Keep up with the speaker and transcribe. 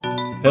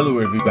Hello,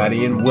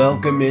 everybody, and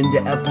welcome into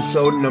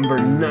episode number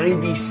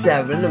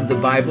 97 of the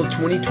Bible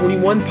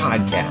 2021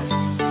 podcast.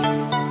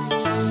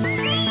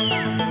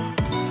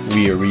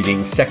 We are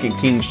reading 2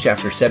 Kings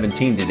chapter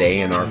 17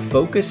 today, and our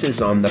focus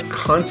is on the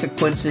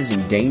consequences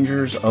and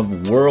dangers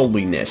of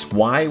worldliness.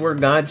 Why were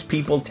God's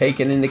people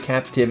taken into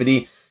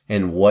captivity,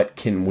 and what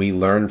can we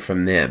learn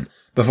from them?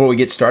 Before we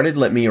get started,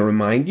 let me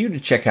remind you to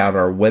check out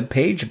our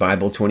webpage,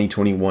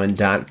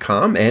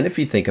 Bible2021.com, and if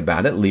you think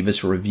about it, leave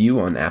us a review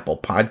on Apple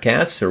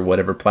Podcasts or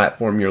whatever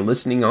platform you're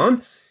listening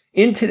on.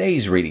 In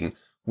today's reading,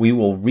 we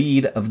will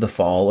read of the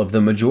fall of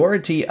the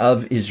majority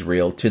of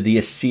Israel to the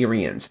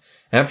Assyrians.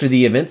 After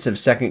the events of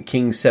 2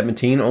 Kings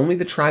 17, only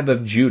the tribe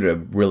of Judah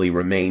really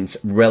remains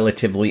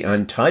relatively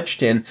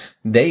untouched, and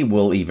they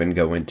will even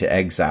go into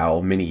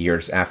exile many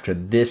years after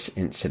this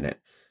incident.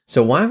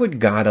 So why would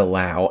God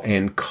allow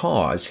and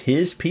cause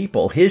his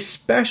people, his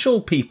special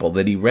people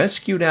that he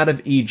rescued out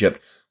of Egypt,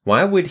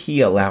 why would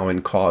he allow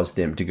and cause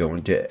them to go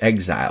into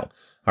exile?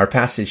 Our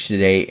passage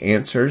today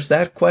answers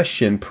that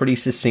question pretty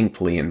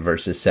succinctly in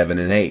verses 7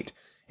 and 8.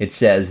 It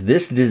says,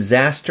 "This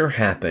disaster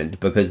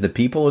happened because the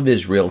people of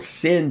Israel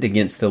sinned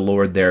against the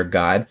Lord their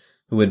God,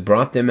 who had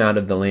brought them out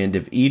of the land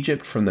of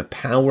Egypt from the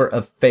power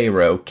of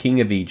Pharaoh, king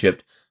of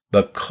Egypt,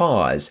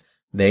 because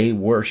they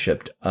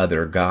worshipped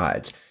other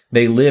gods.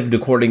 They lived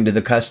according to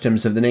the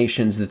customs of the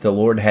nations that the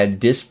Lord had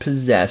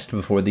dispossessed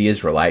before the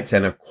Israelites,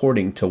 and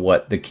according to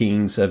what the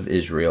kings of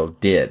Israel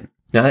did."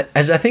 Now,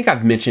 as I think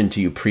I've mentioned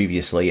to you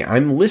previously,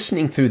 I'm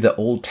listening through the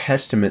Old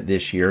Testament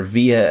this year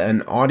via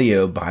an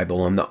audio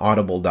Bible on the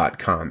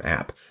Audible.com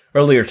app.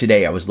 Earlier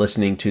today, I was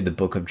listening to the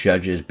book of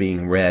Judges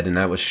being read, and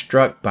I was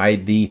struck by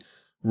the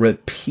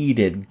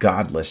repeated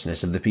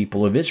godlessness of the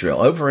people of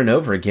Israel. Over and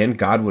over again,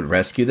 God would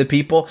rescue the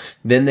people,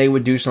 then they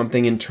would do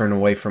something and turn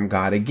away from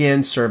God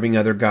again, serving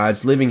other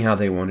gods, living how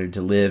they wanted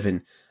to live,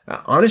 and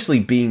honestly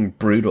being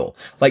brutal.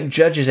 Like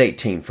Judges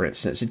 18, for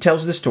instance, it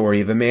tells the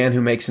story of a man who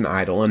makes an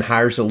idol and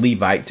hires a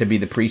Levite to be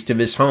the priest of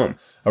his home.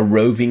 A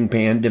roving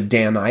band of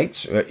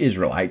Danites,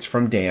 Israelites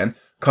from Dan,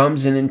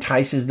 comes and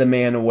entices the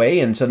man away,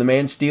 and so the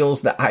man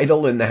steals the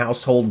idol and the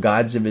household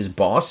gods of his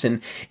boss, and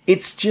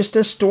it's just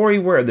a story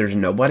where there's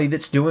nobody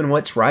that's doing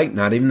what's right,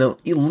 not even the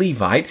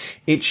Levite.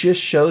 It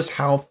just shows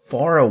how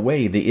far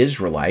away the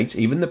Israelites,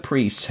 even the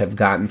priests, have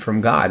gotten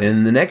from God. And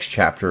in the next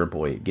chapter,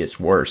 boy, it gets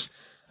worse.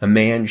 A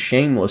man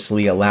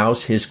shamelessly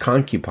allows his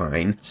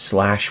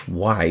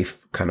concubine/wife,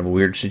 kind of a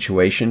weird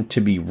situation, to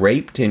be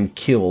raped and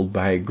killed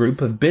by a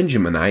group of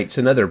Benjaminites,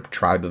 another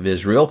tribe of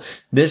Israel.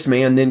 This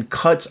man then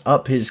cuts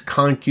up his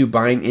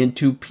concubine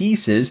into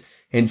pieces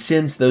and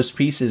sends those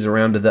pieces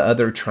around to the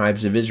other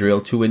tribes of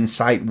Israel to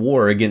incite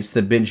war against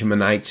the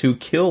Benjaminites who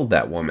killed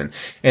that woman.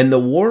 And the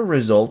war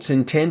results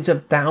in tens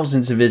of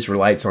thousands of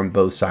Israelites on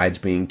both sides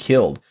being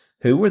killed.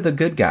 Who were the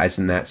good guys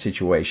in that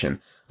situation?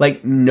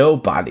 Like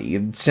nobody.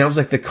 It sounds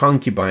like the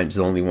concubine's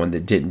the only one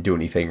that didn't do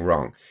anything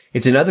wrong.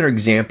 It's another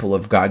example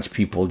of God's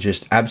people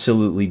just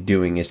absolutely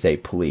doing as they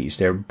please.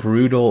 They're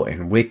brutal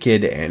and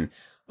wicked, and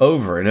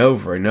over and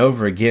over and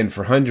over again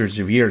for hundreds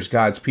of years,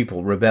 God's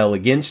people rebel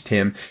against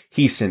him.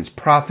 He sends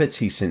prophets,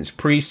 he sends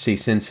priests, he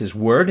sends his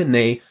word, and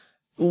they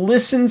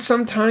listen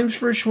sometimes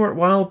for a short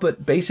while,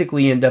 but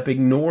basically end up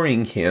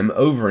ignoring him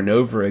over and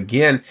over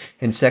again.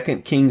 And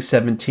 2 Kings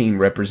 17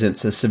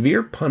 represents a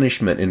severe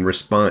punishment in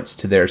response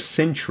to their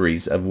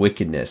centuries of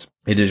wickedness.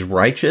 It is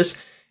righteous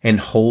and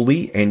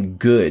holy and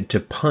good to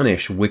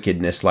punish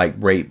wickedness like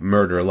rape,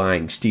 murder,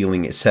 lying,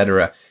 stealing,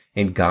 etc.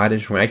 And God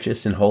is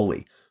righteous and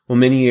holy. Well,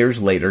 many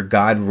years later,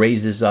 God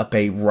raises up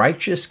a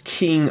righteous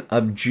king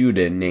of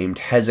Judah named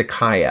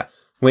Hezekiah.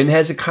 When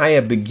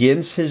Hezekiah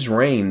begins his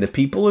reign, the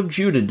people of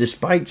Judah,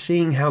 despite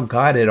seeing how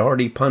God had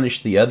already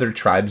punished the other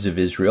tribes of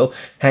Israel,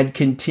 had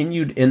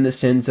continued in the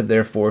sins of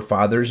their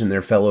forefathers and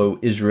their fellow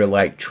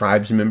Israelite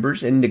tribes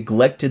members and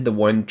neglected the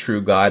one true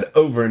God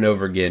over and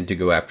over again to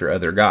go after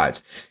other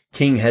gods.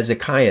 King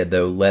Hezekiah,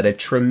 though, led a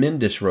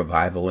tremendous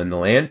revival in the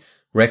land,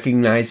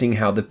 recognizing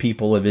how the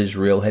people of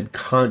Israel had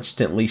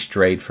constantly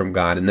strayed from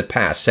God in the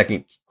past.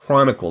 2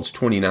 Chronicles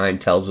 29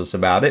 tells us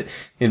about it.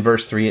 In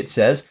verse 3 it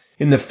says,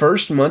 "In the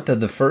first month of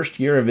the first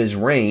year of his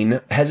reign,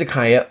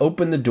 Hezekiah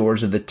opened the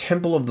doors of the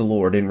temple of the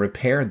Lord and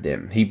repaired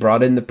them. He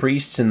brought in the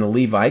priests and the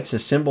Levites,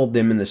 assembled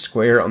them in the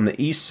square on the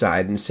east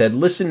side, and said,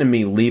 'Listen to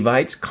me,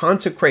 Levites,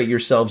 consecrate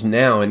yourselves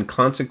now and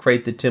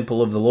consecrate the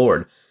temple of the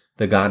Lord,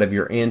 the God of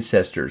your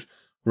ancestors.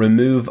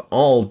 Remove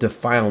all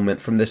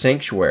defilement from the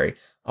sanctuary.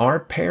 Our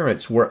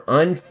parents were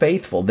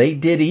unfaithful. They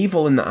did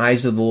evil in the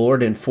eyes of the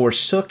Lord and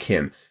forsook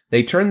him.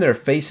 They turned their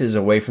faces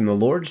away from the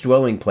Lord's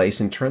dwelling place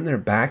and turned their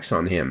backs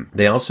on him.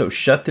 They also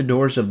shut the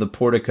doors of the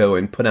portico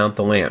and put out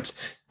the lamps.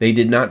 They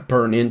did not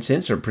burn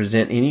incense or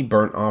present any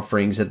burnt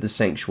offerings at the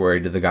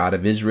sanctuary to the God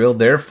of Israel.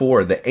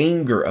 Therefore, the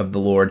anger of the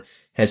Lord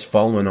has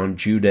fallen on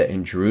Judah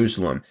and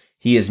Jerusalem.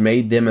 He has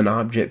made them an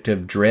object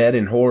of dread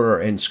and horror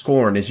and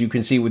scorn, as you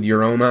can see with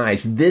your own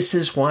eyes. This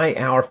is why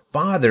our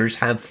fathers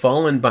have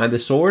fallen by the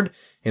sword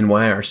and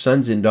why our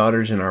sons and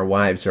daughters and our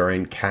wives are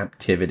in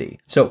captivity."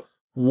 So,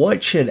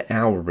 What should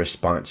our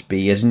response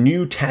be as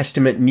New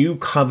Testament, New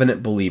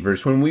Covenant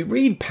believers when we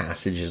read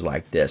passages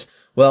like this?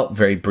 Well,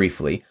 very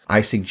briefly,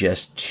 I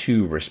suggest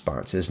two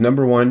responses.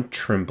 Number one,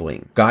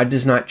 trembling. God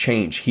does not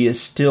change. He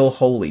is still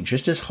holy,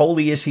 just as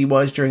holy as he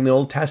was during the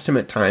Old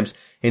Testament times,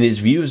 and his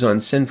views on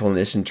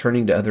sinfulness and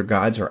turning to other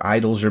gods or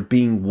idols or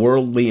being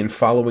worldly and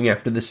following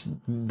after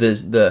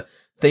the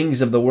things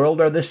of the world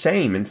are the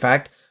same. In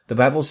fact, the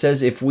Bible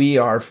says if we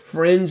are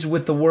friends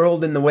with the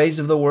world and the ways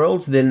of the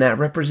world, then that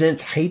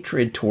represents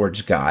hatred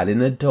towards God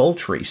and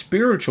adultery,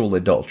 spiritual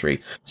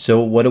adultery.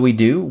 So what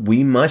do?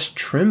 We must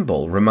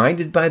tremble.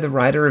 Reminded by the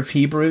writer of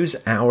Hebrews,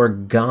 our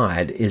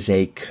God is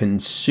a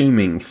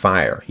consuming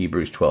fire.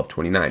 Hebrews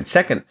 12:29.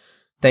 Second,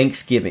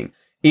 thanksgiving.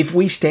 If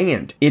we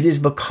stand, it is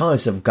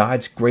because of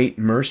God's great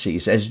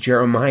mercies. As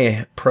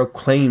Jeremiah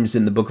proclaims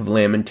in the book of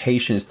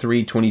Lamentations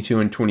 3:22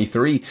 and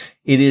 23,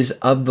 it is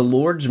of the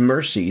Lord's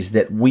mercies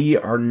that we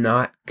are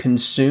not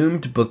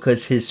consumed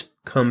because his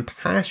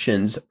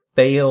compassions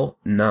fail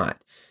not.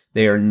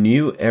 They are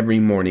new every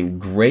morning.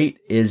 Great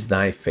is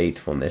thy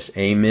faithfulness.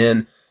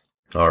 Amen.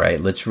 All right,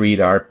 let's read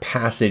our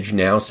passage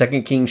now.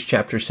 2 Kings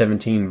chapter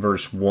 17,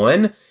 verse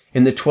 1.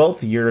 In the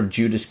 12th year of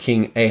Judah's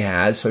king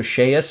Ahaz,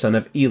 Hoshea son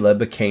of Elah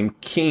became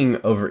king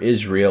over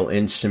Israel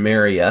in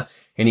Samaria,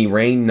 and he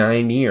reigned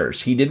 9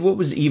 years. He did what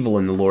was evil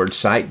in the Lord's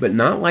sight, but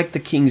not like the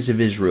kings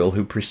of Israel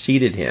who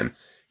preceded him.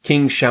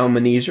 King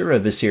Shalmaneser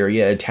of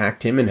Assyria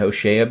attacked him, and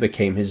Hoshea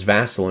became his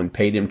vassal and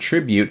paid him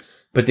tribute.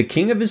 But the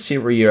king of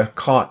Assyria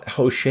caught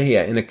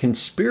Hoshea in a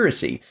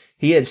conspiracy.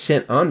 He had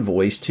sent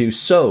envoys to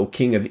So,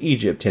 king of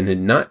Egypt, and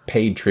had not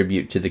paid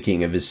tribute to the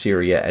king of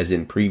Assyria as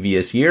in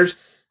previous years.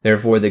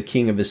 Therefore the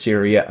king of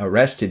Assyria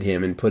arrested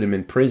him and put him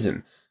in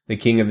prison. The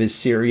king of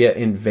Assyria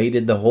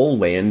invaded the whole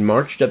land,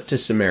 marched up to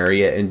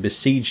Samaria, and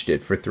besieged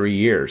it for 3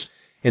 years.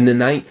 In the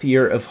 9th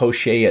year of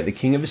Hoshea, the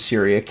king of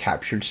Assyria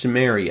captured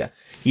Samaria.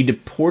 He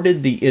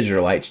deported the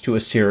Israelites to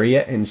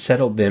Assyria and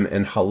settled them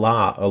in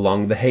Halah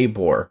along the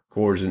Habor,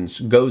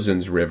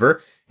 Gozan's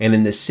river, and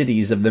in the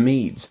cities of the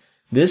Medes.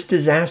 This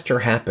disaster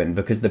happened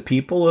because the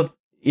people of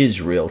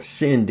Israel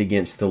sinned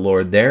against the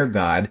Lord their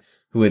God,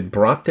 who had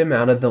brought them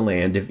out of the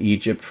land of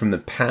Egypt from the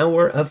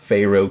power of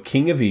Pharaoh,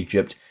 king of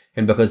Egypt,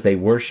 and because they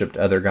worshipped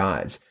other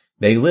gods.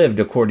 They lived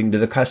according to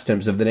the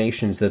customs of the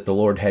nations that the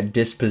Lord had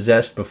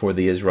dispossessed before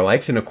the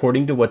Israelites, and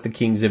according to what the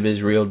kings of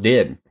Israel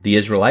did. The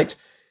Israelites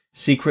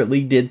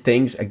secretly did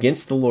things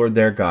against the Lord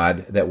their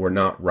God that were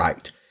not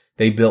right.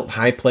 They built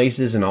high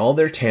places in all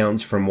their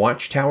towns, from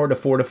watchtower to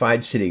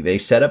fortified city. They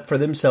set up for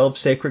themselves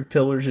sacred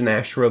pillars and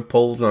Asherah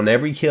poles on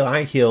every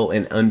high hill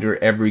and under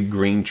every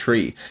green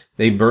tree.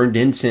 They burned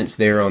incense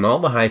there on all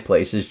the high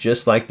places,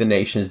 just like the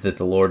nations that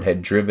the Lord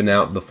had driven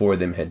out before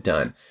them had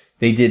done.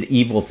 They did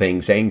evil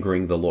things,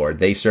 angering the Lord.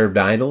 They served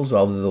idols,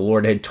 although the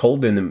Lord had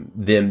told them,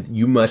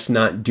 you must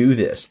not do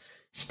this.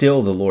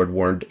 Still the Lord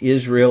warned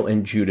Israel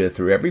and Judah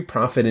through every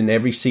prophet and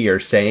every seer,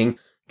 saying,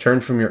 Turn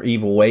from your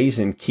evil ways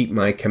and keep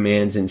my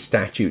commands and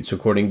statutes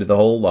according to the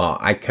whole law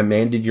I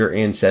commanded your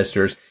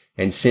ancestors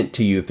and sent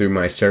to you through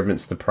my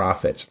servants the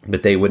prophets.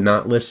 But they would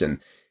not listen.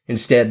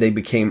 Instead, they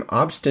became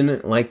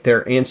obstinate like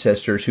their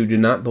ancestors who did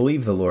not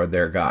believe the Lord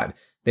their God.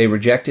 They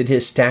rejected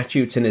his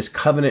statutes and his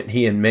covenant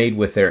he had made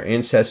with their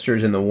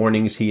ancestors and the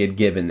warnings he had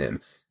given them.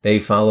 They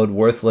followed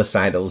worthless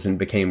idols and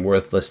became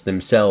worthless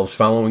themselves,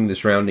 following the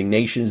surrounding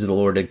nations the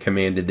Lord had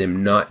commanded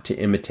them not to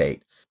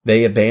imitate.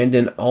 They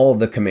abandoned all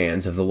the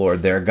commands of the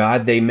Lord their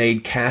God. They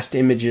made cast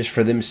images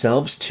for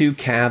themselves, 2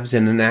 calves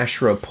and an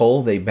Asherah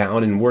pole. They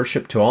bowed and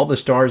worshipped to all the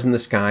stars in the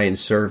sky and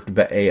served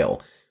Baal.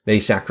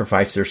 They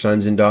sacrificed their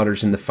sons and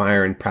daughters in the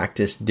fire and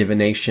practiced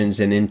divinations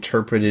and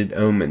interpreted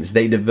omens.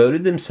 They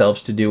devoted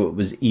themselves to do what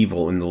was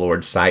evil in the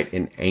Lord's sight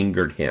and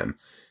angered him.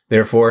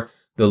 Therefore,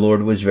 the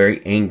Lord was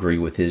very angry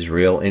with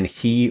Israel, and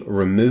he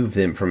removed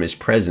them from his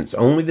presence.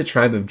 Only the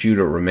tribe of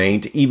Judah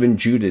remained. Even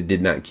Judah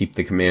did not keep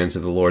the commands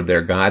of the Lord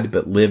their God,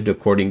 but lived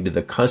according to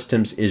the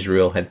customs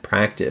Israel had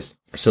practiced.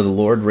 So the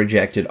Lord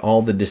rejected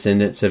all the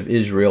descendants of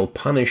Israel,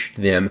 punished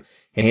them,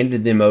 and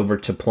handed them over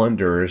to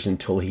plunderers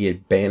until he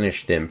had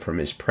banished them from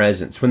his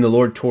presence. When the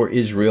Lord tore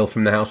Israel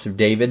from the house of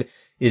David,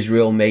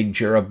 Israel made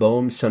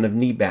Jeroboam son of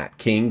Nebat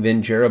king.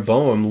 Then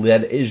Jeroboam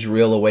led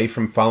Israel away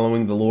from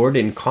following the Lord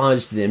and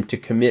caused them to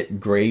commit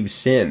grave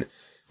sin.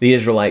 The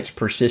Israelites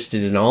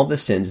persisted in all the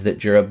sins that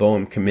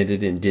Jeroboam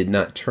committed and did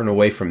not turn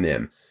away from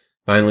them.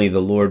 Finally,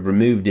 the Lord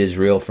removed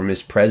Israel from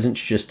his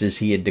presence, just as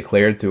he had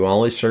declared through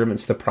all his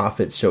servants the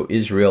prophets. So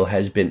Israel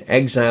has been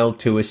exiled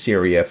to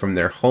Assyria from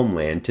their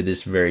homeland to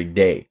this very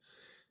day.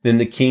 Then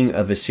the king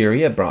of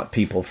Assyria brought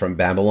people from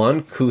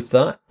Babylon,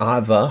 Cutha,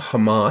 Ava,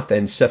 Hamath,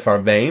 and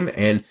Sepharvaim,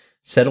 and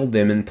settled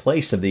them in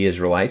place of the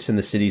Israelites in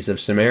the cities of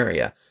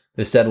Samaria.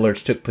 The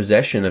settlers took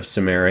possession of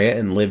Samaria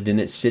and lived in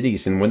its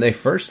cities, and when they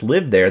first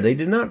lived there, they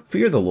did not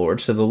fear the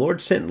Lord, so the Lord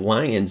sent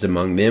lions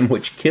among them,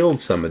 which killed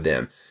some of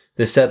them.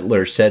 The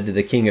settlers said to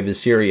the king of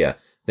Assyria,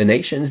 The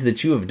nations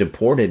that you have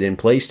deported and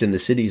placed in the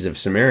cities of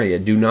Samaria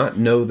do not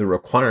know the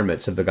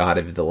requirements of the God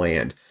of the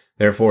land.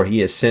 Therefore he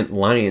has sent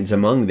lions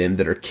among them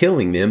that are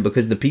killing them,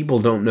 because the people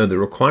don't know the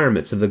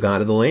requirements of the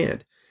God of the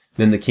land.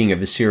 Then the king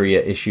of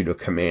Assyria issued a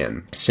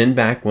command: send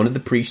back one of the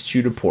priests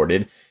you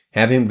deported,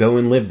 have him go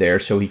and live there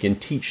so he can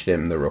teach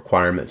them the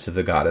requirements of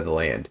the God of the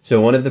land. So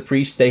one of the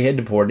priests they had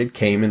deported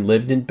came and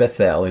lived in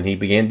Bethel, and he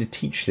began to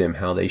teach them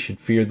how they should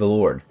fear the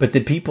Lord. But the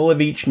people of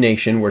each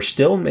nation were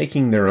still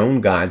making their own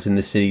gods in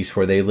the cities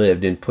where they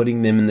lived, and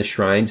putting them in the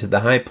shrines of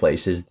the high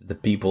places that the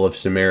people of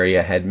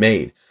Samaria had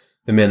made.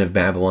 The men of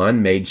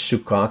Babylon made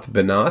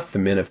Succoth-Benoth, the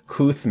men of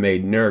Cuth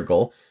made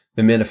Nergal,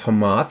 the men of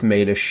Hamath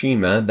made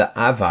Ashima, the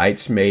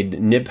Avites made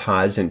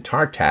Nibhaz and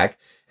Tartak,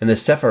 and the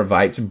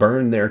Sepharvites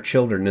burned their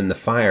children in the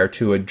fire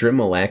to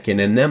Adrimelech and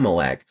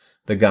Anemelech,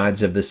 the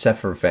gods of the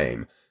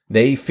Sepharvaim.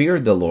 They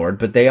feared the Lord,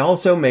 but they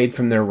also made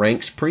from their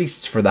ranks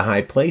priests for the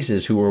high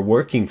places who were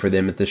working for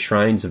them at the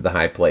shrines of the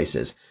high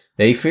places.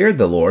 They feared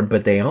the Lord,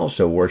 but they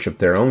also worshipped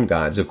their own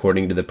gods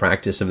according to the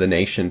practice of the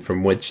nation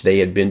from which they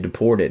had been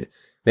deported.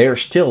 They are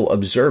still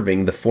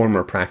observing the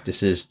former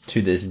practices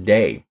to this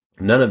day.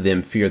 None of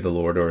them fear the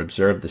Lord or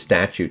observe the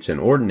statutes and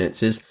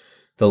ordinances,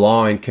 the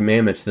law and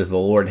commandments that the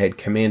Lord had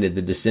commanded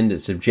the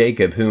descendants of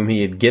Jacob, whom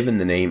he had given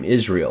the name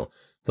Israel.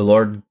 The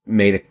Lord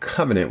made a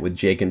covenant with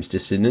Jacob's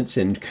descendants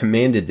and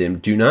commanded them,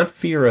 do not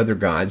fear other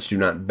gods, do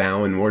not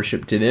bow and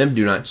worship to them,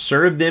 do not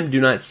serve them, do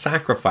not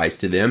sacrifice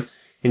to them.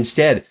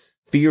 Instead,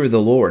 fear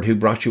the Lord, who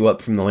brought you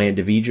up from the land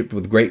of Egypt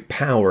with great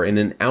power and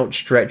an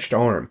outstretched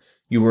arm.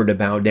 You were to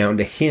bow down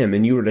to him,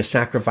 and you were to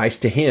sacrifice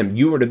to him.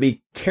 You were to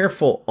be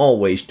careful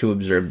always to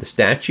observe the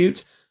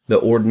statutes, the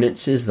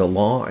ordinances, the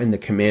law, and the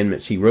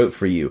commandments he wrote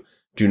for you.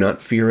 Do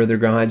not fear other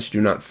gods. Do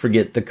not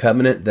forget the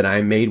covenant that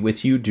I made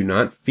with you. Do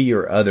not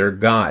fear other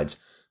gods,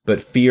 but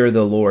fear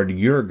the Lord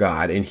your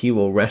God, and he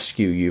will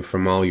rescue you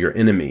from all your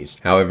enemies.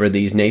 However,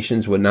 these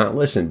nations would not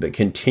listen, but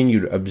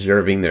continued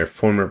observing their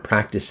former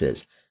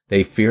practices.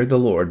 They feared the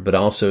Lord, but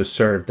also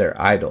served their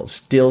idols.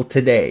 Still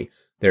today,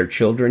 their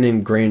children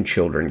and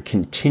grandchildren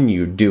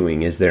continue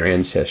doing as their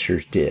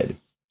ancestors did.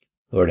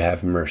 Lord,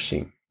 have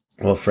mercy.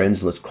 Well,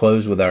 friends, let's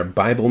close with our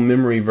Bible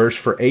memory verse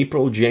for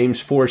April,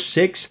 James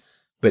 4:6.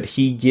 But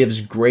he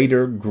gives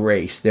greater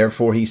grace.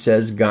 Therefore, he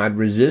says, God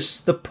resists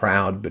the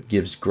proud, but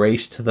gives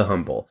grace to the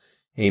humble.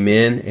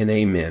 Amen and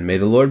amen. May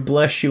the Lord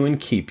bless you and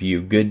keep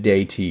you. Good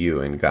day to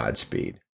you and Godspeed.